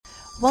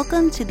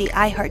Welcome to the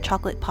I Heart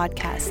Chocolate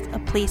podcast, a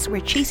place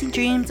where chasing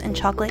dreams and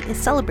chocolate is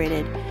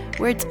celebrated,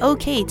 where it's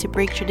okay to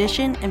break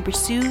tradition and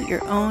pursue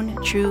your own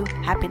true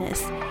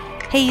happiness.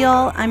 Hey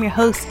y'all, I'm your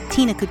host,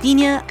 Tina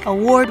Codina,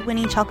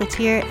 award-winning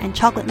chocolatier and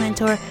chocolate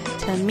mentor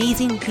to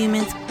amazing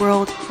humans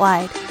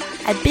worldwide.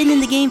 I've been in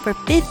the game for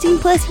 15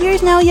 plus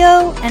years now,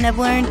 yo, and I've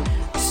learned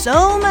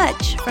so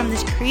much from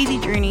this crazy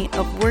journey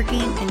of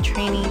working and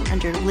training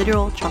under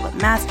literal chocolate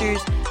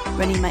masters,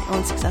 running my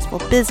own successful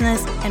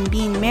business, and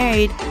being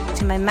married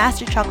to my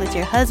master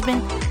chocolatier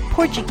husband,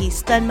 Portuguese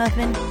stud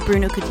muffin,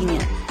 Bruno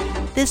Coutinho.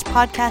 This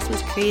podcast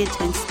was created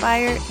to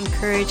inspire,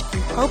 encourage,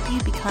 and help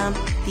you become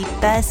the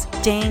best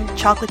dang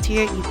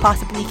chocolatier you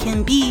possibly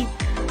can be.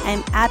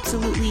 I'm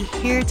absolutely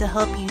here to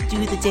help you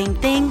do the dang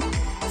thing.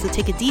 So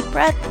take a deep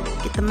breath,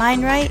 get the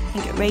mind right,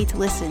 and get ready to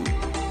listen.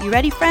 You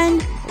ready,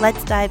 friend?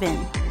 Let's dive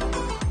in.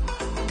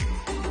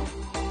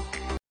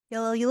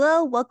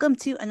 Hello. Welcome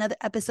to another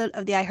episode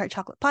of the I Heart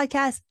Chocolate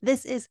podcast.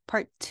 This is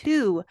part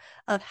 2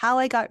 of how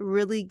I got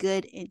really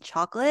good in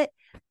chocolate,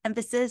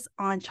 emphasis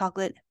on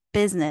chocolate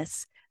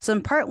business. So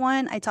in part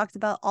 1, I talked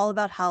all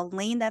about how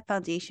laying that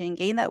foundation,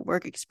 getting that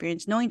work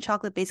experience, knowing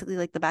chocolate basically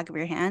like the back of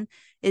your hand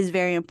is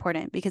very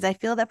important, because I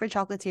feel that for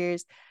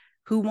chocolatiers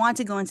who want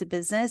to go into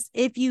business,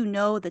 if you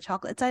know the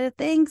chocolate side of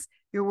things,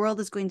 your world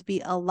is going to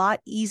be a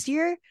lot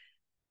easier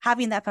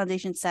having that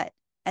foundation set.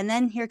 And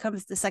then here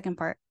comes the second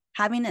part,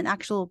 having an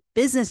actual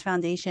business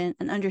foundation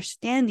and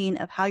understanding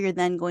of how you're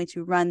then going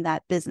to run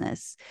that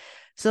business.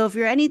 So if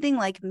you're anything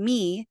like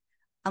me,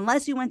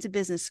 unless you went to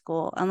business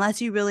school,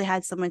 unless you really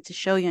had someone to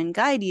show you and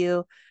guide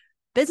you,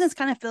 business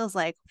kind of feels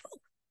like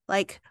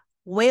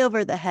way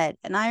over the head.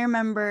 And I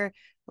remember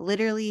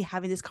literally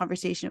having this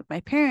conversation with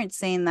my parents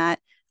saying that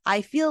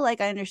I feel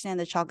like I understand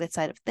the chocolate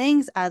side of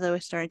things as I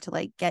was starting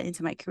to get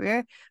into my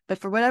career. But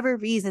for whatever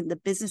reason, the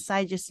business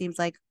side just seems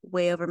like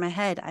way over my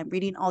head. I'm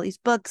reading all these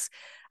books.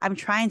 I'm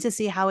trying to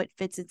see how it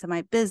fits into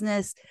my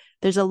business.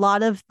 There's a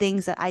lot of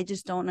things that I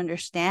just don't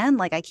understand.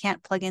 Like I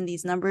can't plug in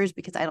these numbers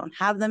because I don't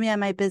have them yet in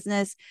my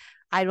business.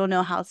 I don't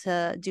know how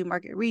to do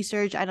market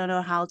research. I don't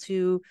know how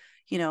to,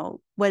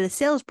 what a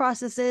sales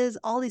process is,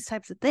 all these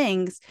types of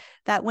things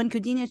that when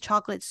Coutinho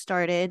Chocolate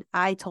started,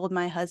 I told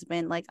my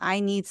husband,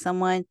 I need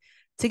someone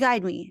to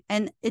guide me.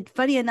 And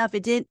funny enough,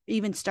 it didn't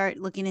even start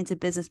looking into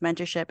business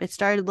mentorship. It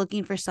started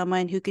looking for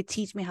someone who could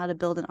teach me how to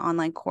build an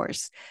online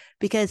course.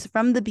 Because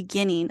from the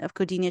beginning of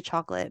Coutinho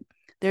Chocolate,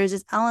 there's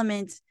this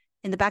element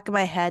in the back of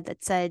my head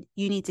that said,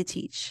 you need to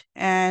teach.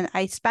 And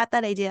I spat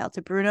that idea out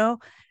to Bruno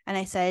and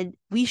I said,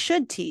 we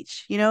should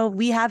teach.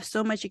 We have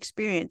so much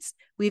experience.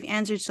 We've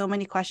answered so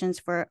many questions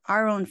for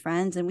our own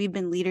friends and we've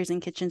been leaders in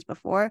kitchens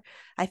before.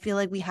 I feel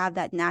like we have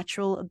that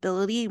natural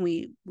ability and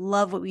we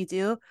love what we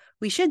do.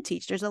 We should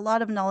teach. There's a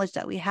lot of knowledge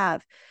that we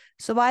have.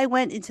 So I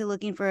went into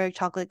looking for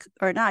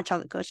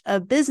a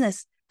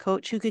business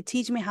coach who could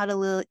teach me how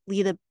to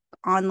lead an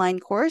online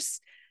course.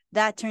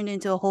 That turned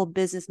into a whole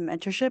business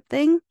mentorship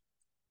thing,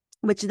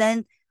 which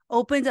then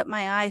opened up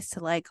my eyes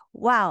to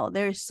wow,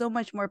 there's so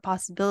much more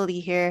possibility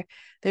here.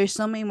 There's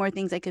so many more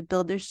things I could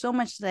build. There's so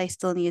much that I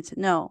still needed to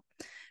know.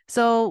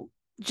 So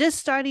just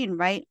starting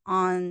right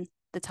on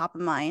the top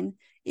of mind,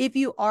 if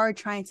you are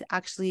trying to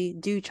actually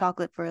do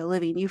chocolate for a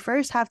living, you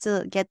first have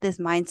to get this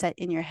mindset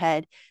in your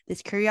head,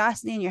 this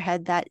curiosity in your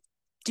head that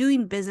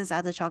doing business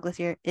as a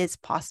chocolatier is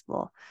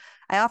possible.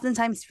 I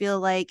oftentimes feel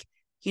like,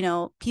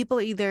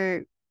 people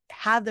either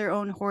have their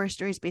own horror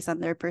stories based on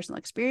their personal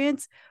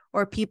experience,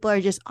 or people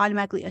are just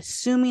automatically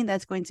assuming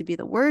that's going to be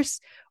the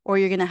worst, or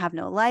you're going to have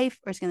no life,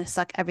 or it's going to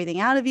suck everything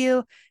out of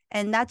you.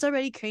 And that's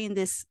already creating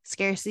this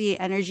scarcity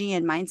energy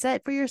and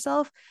mindset for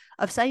yourself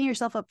of setting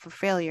yourself up for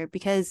failure.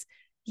 Because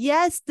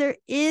yes,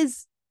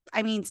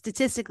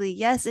 statistically,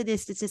 yes, it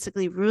is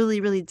statistically really,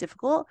 really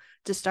difficult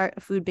to start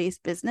a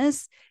food-based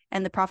business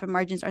and the profit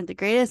margins aren't the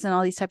greatest and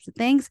all these types of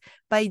things.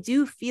 But I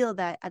do feel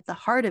that at the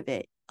heart of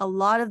it, a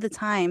lot of the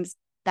times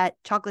that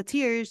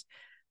chocolatiers,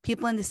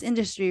 people in this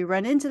industry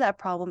run into that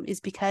problem is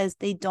because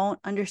they don't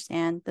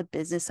understand the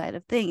business side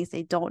of things.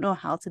 They don't know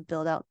how to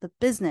build out the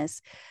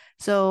business.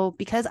 So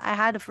because I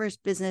had a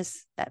first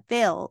business that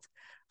failed,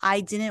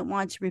 I didn't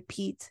want to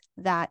repeat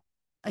that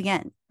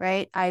again,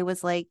 right? I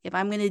was like, if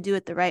I'm going to do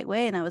it the right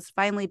way, and I was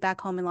finally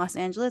back home in Los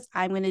Angeles,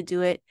 I'm going to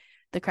do it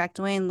the correct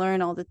way and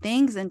learn all the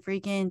things and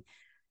freaking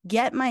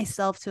get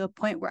myself to a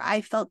point where I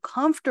felt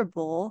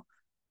comfortable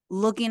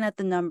looking at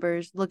the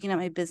numbers, looking at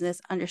my business,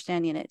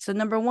 understanding it. So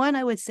number 1,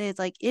 I would say it's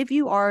if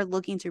you are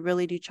looking to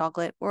really do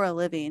chocolate for a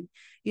living,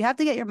 you have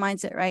to get your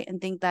mindset right and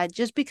think that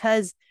just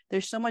because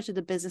there's so much of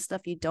the business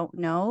stuff you don't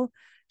know,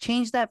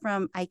 change that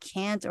from I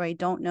can't or I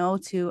don't know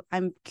to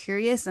I'm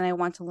curious and I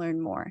want to learn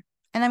more.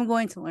 And I'm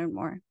going to learn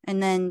more.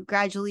 And then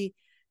gradually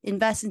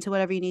invest into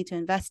whatever you need to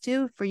invest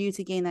to for you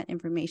to gain that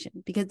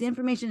information, because the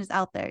information is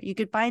out there. You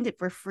could find it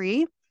for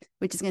free,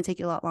 which is going to take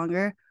you a lot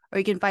longer, or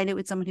you can find it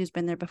with someone who's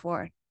been there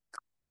before.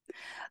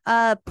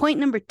 Point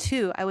number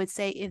 2, I would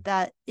say, is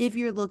that if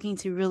you're looking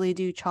to really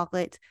do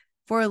chocolate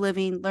for a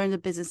living, learn the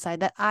business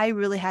side, that I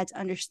really had to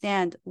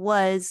understand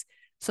was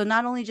So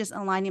not only just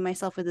aligning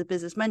myself with a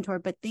business mentor,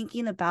 but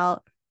thinking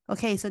about,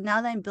 okay, so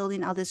now that I'm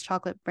building out this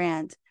chocolate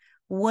brand,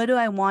 what do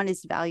I want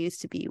its values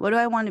to be? What do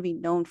I want to be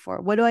known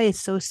for? What do I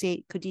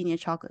associate Codinia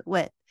chocolate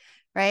with?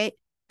 Right?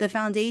 The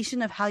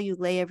foundation of how you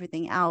lay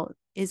everything out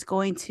is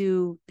going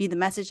to be the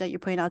message that you're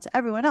putting out to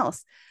everyone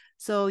else.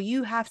 So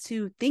you have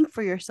to think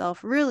for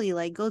yourself, really,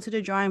 like go to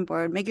the drawing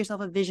board, make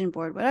yourself a vision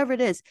board, whatever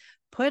it is,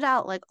 put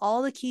out like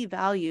all the key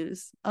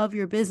values of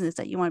your business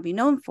that you want to be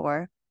known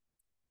for.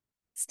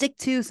 Stick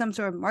to some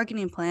sort of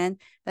marketing plan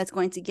that's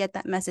going to get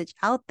that message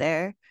out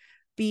there.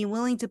 Be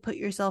willing to put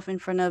yourself in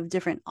front of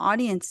different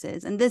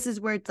audiences. And this is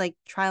where it's like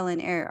trial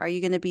and error. Are you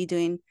going to be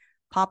doing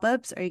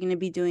pop-ups? Are you going to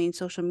be doing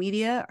social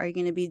media? Are you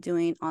going to be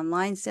doing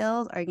online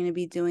sales? Are you going to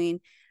be doing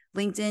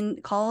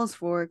LinkedIn calls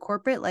for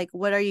corporate? Like,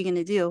 what are you going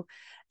to do?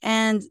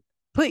 And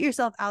put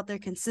yourself out there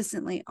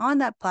consistently on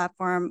that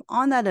platform,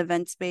 on that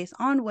event space,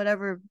 on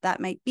whatever that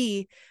might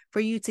be,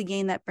 for you to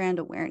gain that brand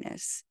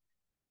awareness.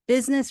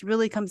 Business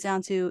really comes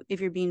down to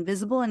if you're being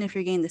visible and if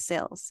you're getting the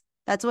sales.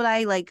 That's what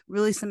I like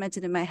really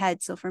cemented in my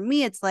head. So for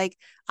me, it's like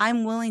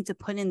I'm willing to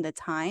put in the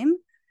time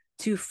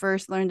to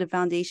first learn the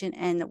foundation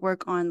and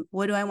work on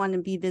what do I want to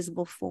be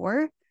visible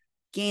for,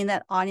 gain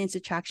that audience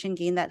attraction,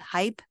 gain that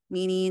hype,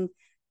 meaning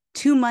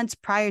 2 months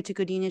prior to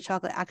Codinia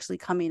Chocolate actually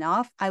coming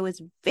off, I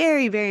was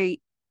very,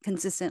 very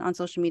consistent on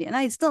social media. And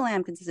I still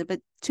am consistent, but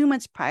 2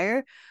 months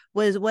prior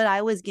was what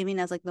I was giving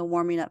as like the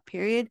warming up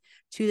period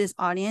to this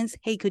audience.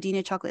 Hey,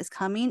 Codinia Chocolate is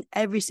coming.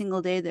 Every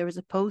single day there was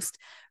a post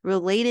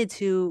related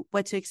to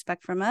what to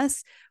expect from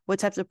us, what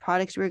types of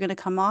products we were going to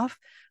come off,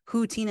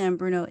 who Tina and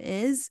Bruno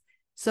is.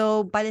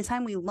 So by the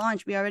time we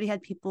launched, we already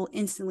had people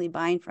instantly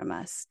buying from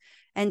us.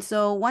 And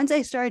so once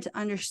I started to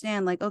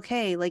understand, like,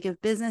 okay, like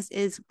if business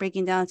is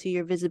breaking down to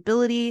your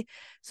visibility,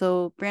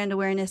 so brand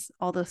awareness,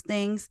 all those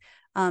things,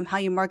 how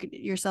you market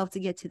yourself to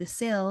get to the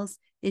sales,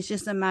 it's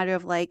just a matter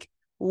of like,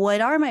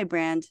 what are my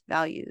brand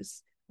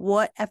values?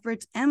 What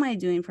efforts am I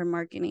doing for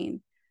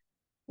marketing?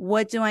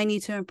 What do I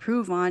need to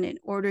improve on in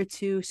order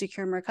to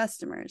secure more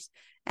customers?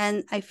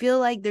 And I feel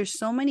like there's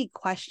so many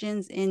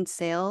questions in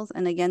sales.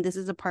 And again, this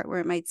is a part where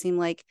it might seem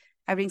like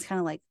everything's kind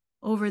of like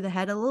over the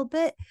head a little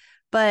bit,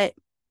 but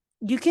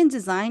you can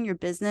design your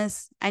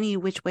business any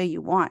which way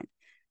you want.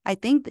 I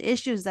think the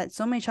issue is that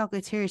so many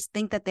chocolatiers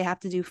think that they have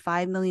to do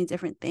 5 million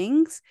different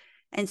things.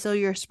 And so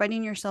you're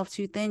spreading yourself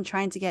too thin,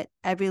 trying to get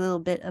every little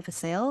bit of a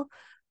sale,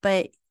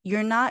 but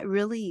you're not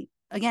really,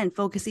 again,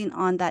 focusing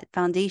on that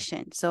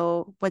foundation.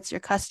 So what's your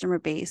customer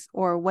base,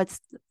 or what's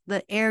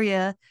the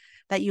area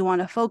that you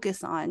want to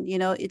focus on? You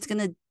know, it's going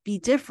to be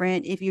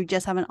different if you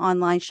just have an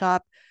online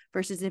shop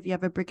versus if you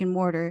have a brick and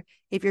mortar.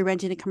 If you're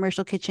renting a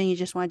commercial kitchen, you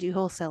just want to do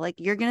wholesale, like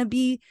you're going to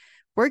be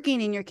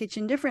working in your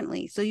kitchen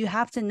differently. So you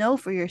have to know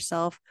for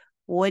yourself,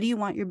 what do you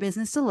want your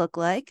business to look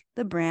like,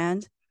 the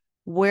brand,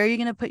 where are you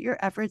going to put your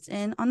efforts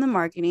in on the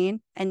marketing?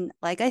 And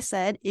like I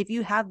said, if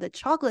you have the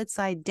chocolate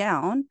side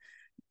down,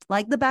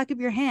 like the back of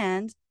your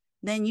hand,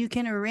 then you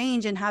can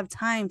arrange and have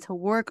time to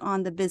work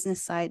on the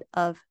business side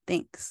of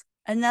things.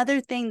 Another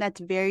thing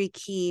that's very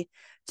key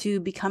to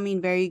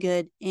becoming very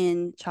good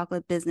in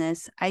chocolate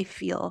business, I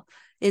feel,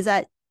 is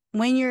that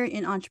when you're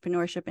in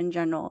entrepreneurship in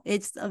general,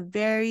 it's a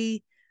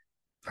very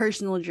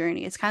personal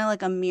journey. It's kind of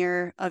like a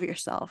mirror of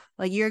yourself.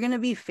 Like you're going to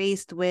be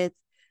faced with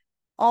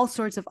all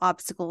sorts of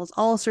obstacles,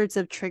 all sorts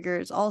of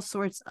triggers, all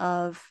sorts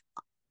of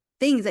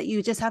things that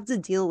you just have to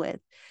deal with.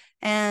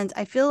 And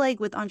I feel like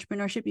with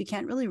entrepreneurship, you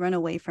can't really run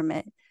away from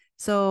it.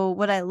 So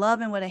what I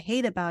love and what I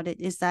hate about it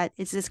is that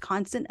it's this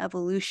constant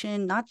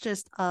evolution, not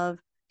just of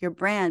your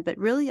brand, but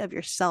really of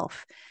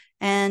yourself.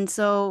 And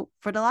so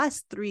for the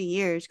last 3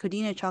 years,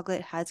 Codinia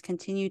Chocolate has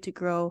continued to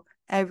grow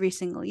every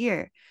single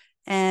year.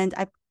 And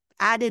I've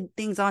added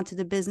things onto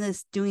the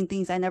business, doing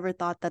things I never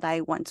thought that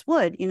I once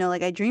would, you know,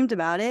 like I dreamed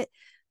about it.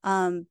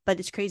 But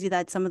it's crazy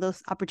that some of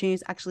those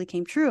opportunities actually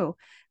came true.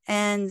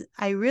 And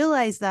I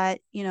realized that,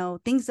 you know,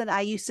 things that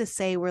I used to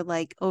say were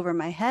like over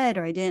my head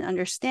or I didn't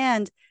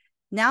understand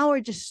now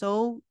are just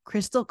so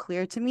crystal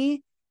clear to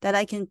me that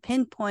I can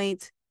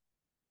pinpoint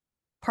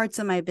parts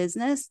of my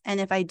business. And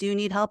if I do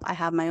need help, I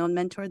have my own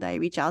mentor that I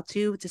reach out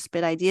to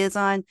spit ideas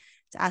on,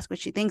 to ask what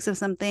she thinks of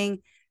something,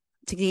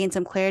 to gain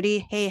some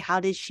clarity. Hey, how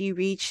did she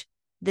reach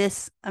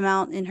this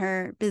amount in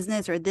her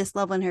business or this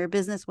level in her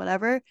business,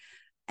 whatever.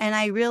 And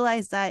I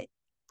realized that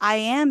I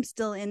am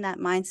still in that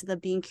mindset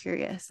of being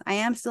curious. I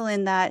am still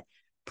in that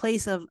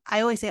place of,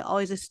 I always say,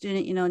 always a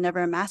student, you know,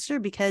 never a master,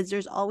 because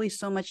there's always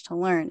so much to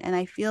learn. And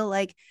I feel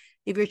like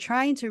if you're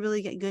trying to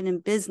really get good in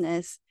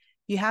business,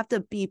 you have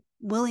to be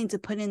willing to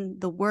put in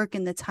the work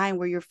and the time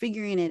where you're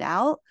figuring it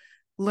out,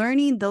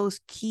 learning those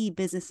key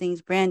business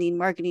things, branding,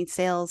 marketing,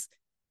 sales,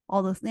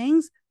 all those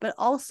things, but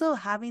also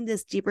having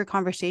this deeper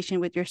conversation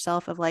with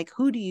yourself of like,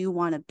 who do you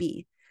want to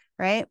be,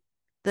 right?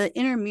 The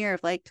inner mirror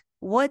of like,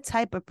 what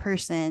type of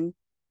person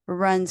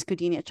runs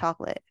Codinia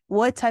Chocolate?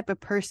 What type of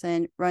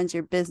person runs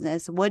your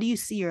business? What do you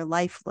see your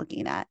life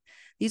looking at?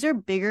 These are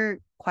bigger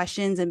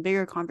questions and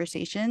bigger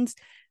conversations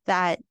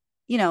that,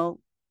 you know,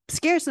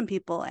 scare some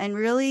people. And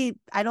really,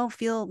 I don't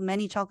feel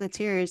many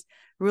chocolatiers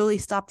really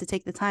stop to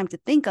take the time to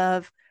think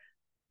of,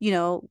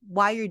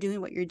 why you're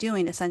doing what you're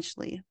doing,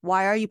 essentially.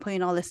 Why are you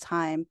putting all this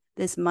time,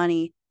 this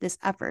money, this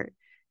effort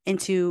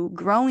into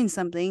growing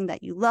something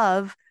that you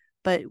love,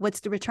 but what's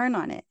the return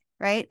on it,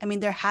 right? I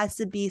mean, there has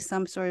to be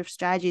some sort of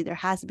strategy. There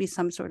has to be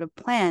some sort of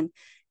plan.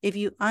 If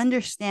you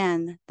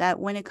understand that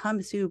when it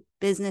comes to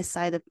business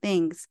side of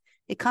things,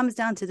 it comes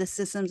down to the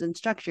systems and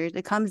structures.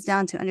 It comes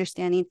down to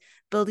understanding,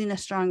 building a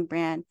strong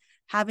brand,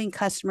 having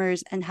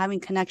customers and having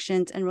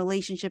connections and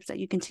relationships that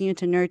you continue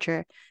to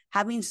nurture,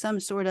 having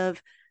some sort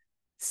of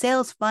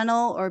sales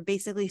funnel or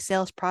basically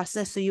sales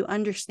process. So you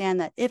understand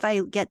that if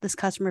I get this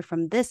customer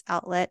from this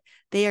outlet,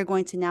 they are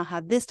going to now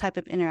have this type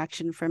of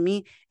interaction from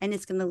me. And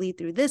it's going to lead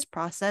through this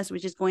process,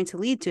 which is going to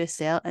lead to a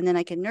sale. And then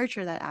I can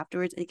nurture that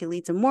afterwards. It can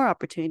lead to more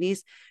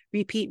opportunities,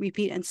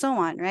 repeat, and so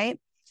on, right?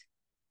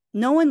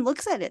 No one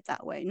looks at it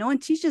that way. No one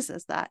teaches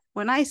us that.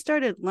 When I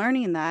started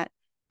learning that,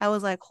 I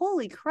was like,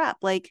 holy crap,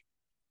 like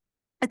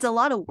it's a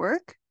lot of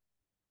work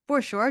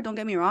for sure. Don't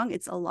get me wrong.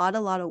 It's a lot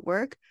of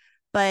work.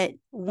 But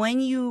when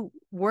you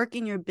work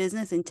in your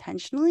business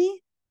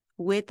intentionally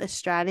with a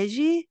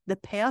strategy, the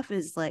payoff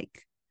is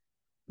like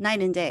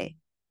night and day,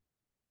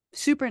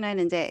 super night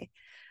and day.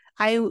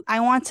 I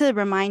want to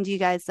remind you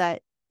guys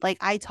that like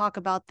I talk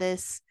about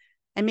this,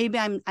 and maybe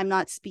I'm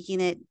not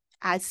speaking it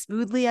as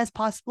smoothly as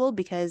possible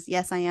because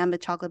yes, I am a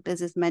chocolate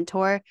business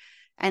mentor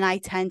and I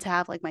tend to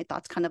have like my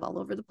thoughts kind of all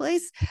over the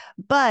place,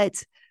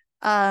 but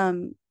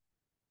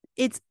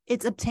it's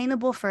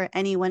obtainable for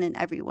anyone and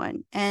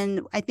everyone. And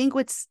I think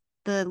what's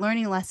the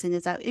learning lesson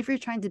is that if you're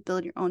trying to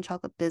build your own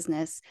chocolate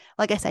business,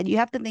 like I said, you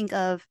have to think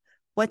of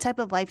what type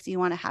of life do you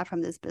want to have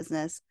from this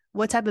business?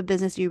 What type of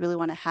business do you really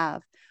want to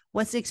have?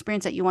 What's the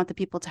experience that you want the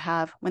people to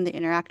have when they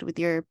interact with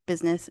your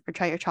business or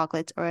try your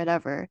chocolates or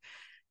whatever?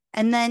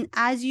 And then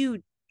as you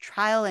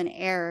trial and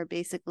error,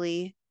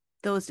 basically,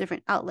 those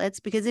different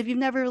outlets, because if you've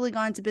never really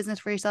gone into business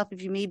for yourself,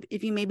 if you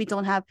maybe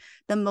don't have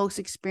the most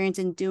experience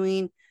in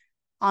doing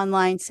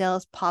online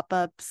sales,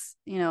 pop-ups,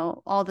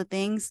 all the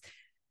things,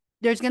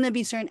 there's going to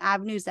be certain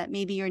avenues that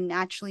maybe you're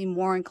naturally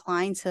more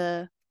inclined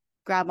to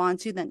grab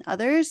onto than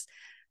others.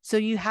 So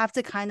you have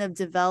to kind of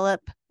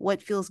develop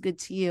what feels good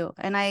to you.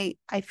 And I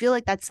feel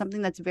like that's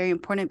something that's very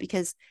important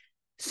because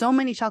so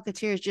many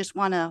chocolatiers just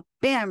want to,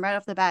 bam, right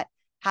off the bat,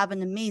 have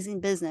an amazing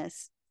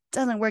business. It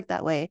doesn't work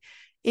that way.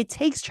 It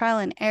takes trial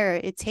and error.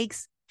 It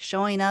takes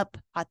showing up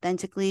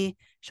authentically,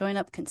 showing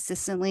up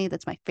consistently.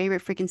 That's my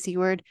favorite freaking C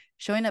word,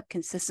 showing up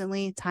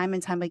consistently time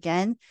and time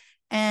again.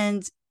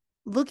 And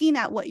looking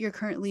at what you're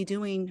currently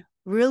doing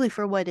really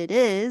for what it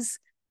is,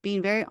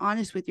 being very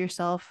honest with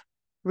yourself,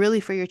 really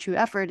for your true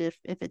effort. If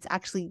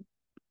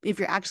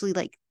you're actually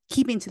like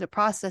keeping to the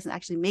process and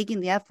actually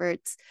making the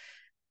efforts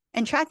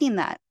and tracking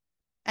that.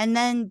 And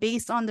then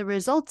based on the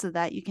results of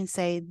that, you can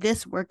say,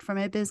 this worked for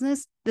my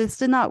business. This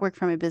did not work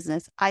for my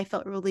business. I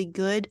felt really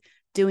good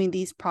doing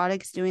these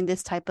products, doing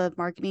this type of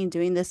marketing,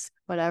 doing this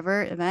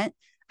whatever event.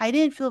 I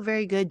didn't feel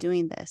very good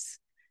doing this.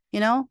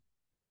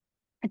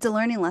 It's a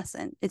learning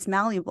lesson. It's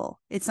malleable.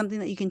 It's something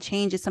that you can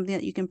change. It's something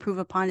that you can improve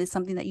upon. It's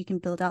something that you can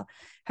build out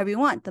however you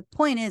want. The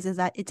point is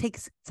that it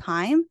takes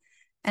time.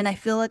 And I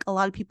feel like a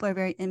lot of people are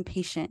very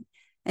impatient.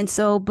 And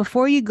so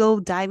before you go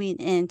diving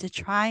in to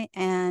try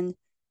and,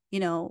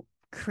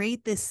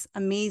 create this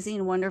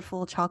amazing,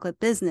 wonderful chocolate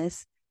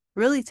business,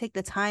 really take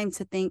the time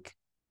to think,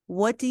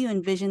 what do you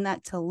envision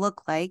that to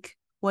look like?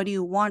 What do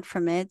you want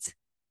from it?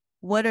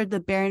 What are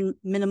the bare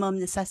minimum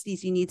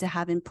necessities you need to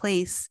have in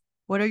place?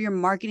 What are your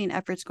marketing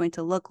efforts going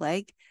to look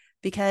like?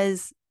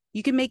 Because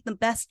you can make the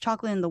best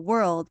chocolate in the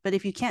world, but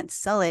if you can't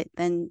sell it,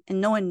 then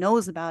and no one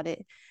knows about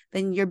it,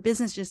 then your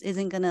business just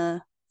isn't going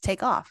to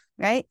take off,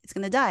 right? It's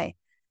going to die.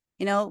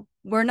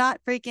 We're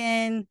not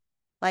freaking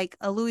like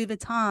a Louis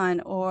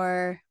Vuitton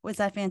or what's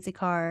that fancy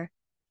car?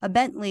 A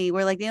Bentley,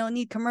 where like they don't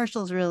need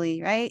commercials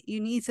really, right?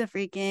 You need to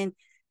freaking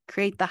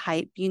create the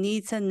hype. You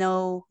need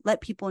to let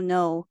people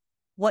know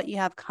what you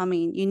have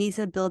coming. You need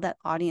to build that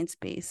audience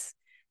base.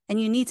 And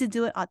you need to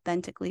do it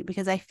authentically,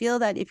 because I feel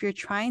that if you're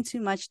trying too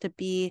much to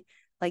be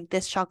like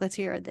this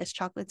chocolatier or this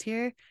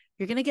chocolatier,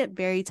 you're going to get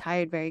very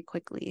tired very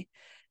quickly.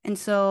 And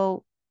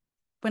so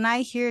when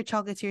I hear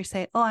chocolatiers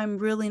say, oh, I'm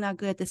really not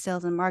good at the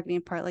sales and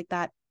marketing part like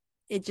that,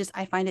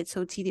 I find it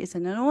so tedious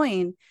and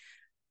annoying.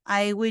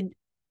 I would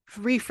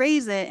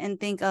rephrase it and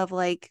think of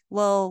like,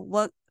 well,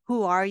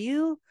 who are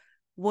you?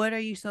 What are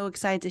you so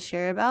excited to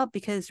share about?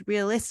 Because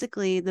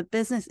realistically, the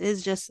business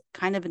is just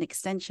kind of an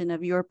extension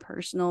of your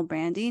personal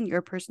branding,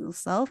 your personal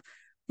self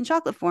in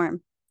chocolate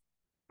form.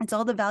 It's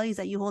all the values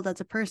that you hold as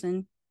a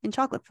person in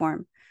chocolate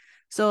form.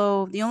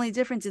 So the only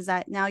difference is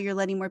that now you're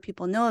letting more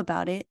people know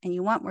about it, and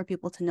you want more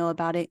people to know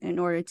about it in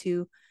order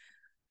to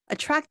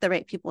attract the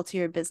right people to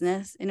your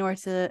business, in order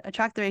to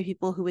attract the right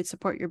people who would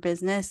support your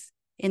business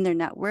in their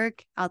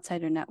network,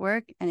 outside their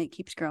network, and it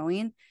keeps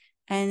growing.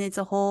 And it's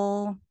a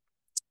whole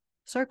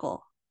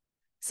circle.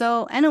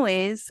 So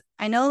anyways,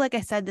 I know, like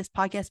I said, this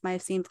podcast might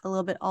have seemed a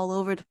little bit all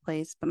over the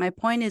place, but my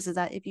point is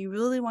that if you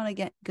really want to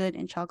get good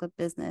in chocolate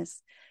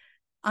business,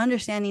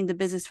 understanding the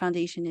business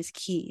foundation is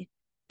key.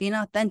 Being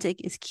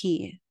authentic is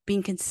key.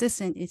 Being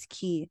consistent is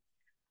key.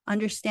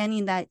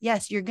 Understanding that,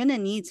 yes, you're going to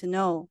need to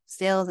know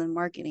sales and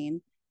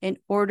marketing in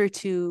order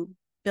to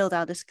build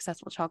out a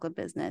successful chocolate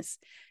business.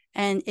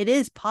 And it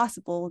is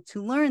possible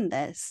to learn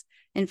this.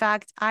 In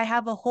fact, I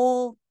have a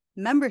whole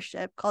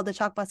membership called the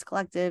Chalkbox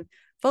Collective,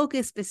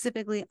 focused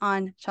specifically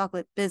on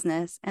chocolate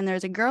business. And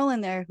there's a girl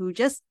in there who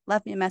just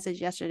left me a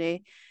message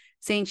yesterday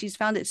saying she's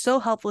found it so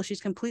helpful.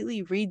 She's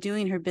completely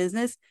redoing her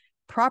business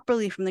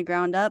properly from the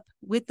ground up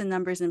with the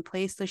numbers in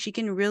place so she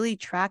can really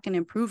track and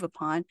improve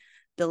upon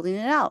building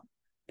it out.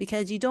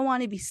 Because you don't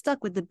want to be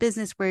stuck with the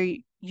business where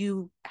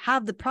you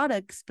have the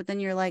products, but then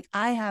you're like,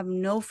 I have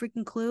no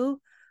freaking clue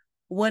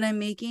what I'm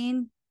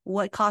making,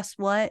 what costs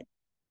what,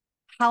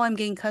 how I'm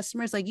getting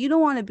customers. Like, you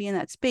don't want to be in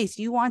that space.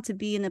 You want to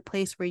be in a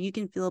place where you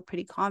can feel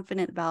pretty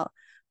confident about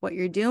what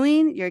you're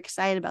doing. You're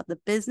excited about the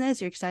business.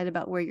 You're excited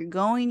about where you're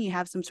going. You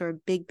have some sort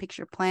of big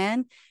picture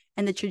plan,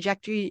 and the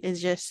trajectory is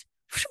just,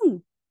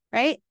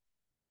 right?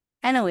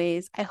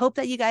 Anyways, I hope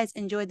that you guys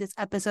enjoyed this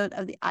episode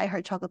of the I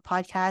Heart Chocolate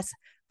podcast.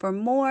 For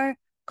more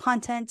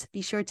content,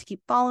 be sure to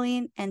keep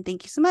following, and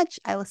thank you so much.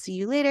 I will see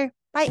you later.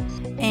 Bye.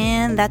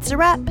 And that's a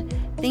wrap.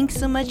 Thanks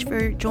so much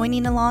for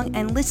joining along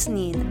and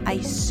listening.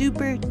 I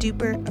super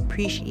duper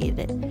appreciate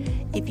it.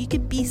 If you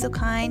could be so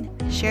kind,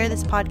 share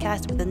this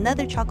podcast with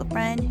another chocolate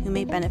friend who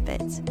may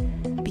benefit.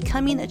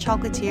 Becoming a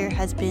chocolatier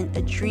has been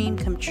a dream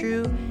come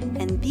true,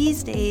 and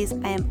these days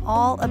I am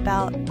all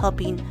about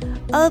helping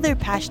other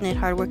passionate,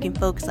 hardworking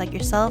folks like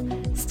yourself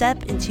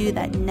step into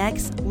that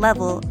next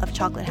level of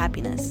chocolate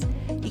happiness.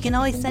 You can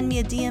always send me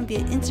a DM via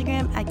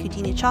Instagram at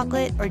Cutina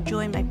Chocolate, or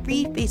join my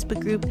free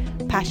Facebook group,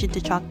 Passion to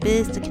Chalk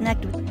Biz, to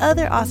connect with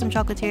other awesome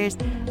chocolatiers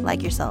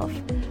like yourself.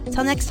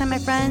 Till next time, my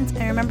friends,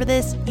 and remember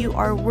this: you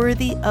are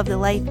worthy of the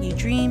life you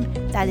dream.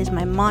 That is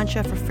my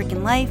mantra for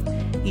freaking life.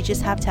 You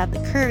just have to have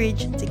the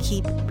courage to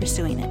keep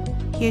pursuing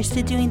it. Here's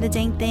to doing the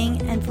dang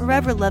thing and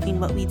forever loving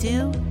what we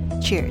do.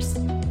 Cheers.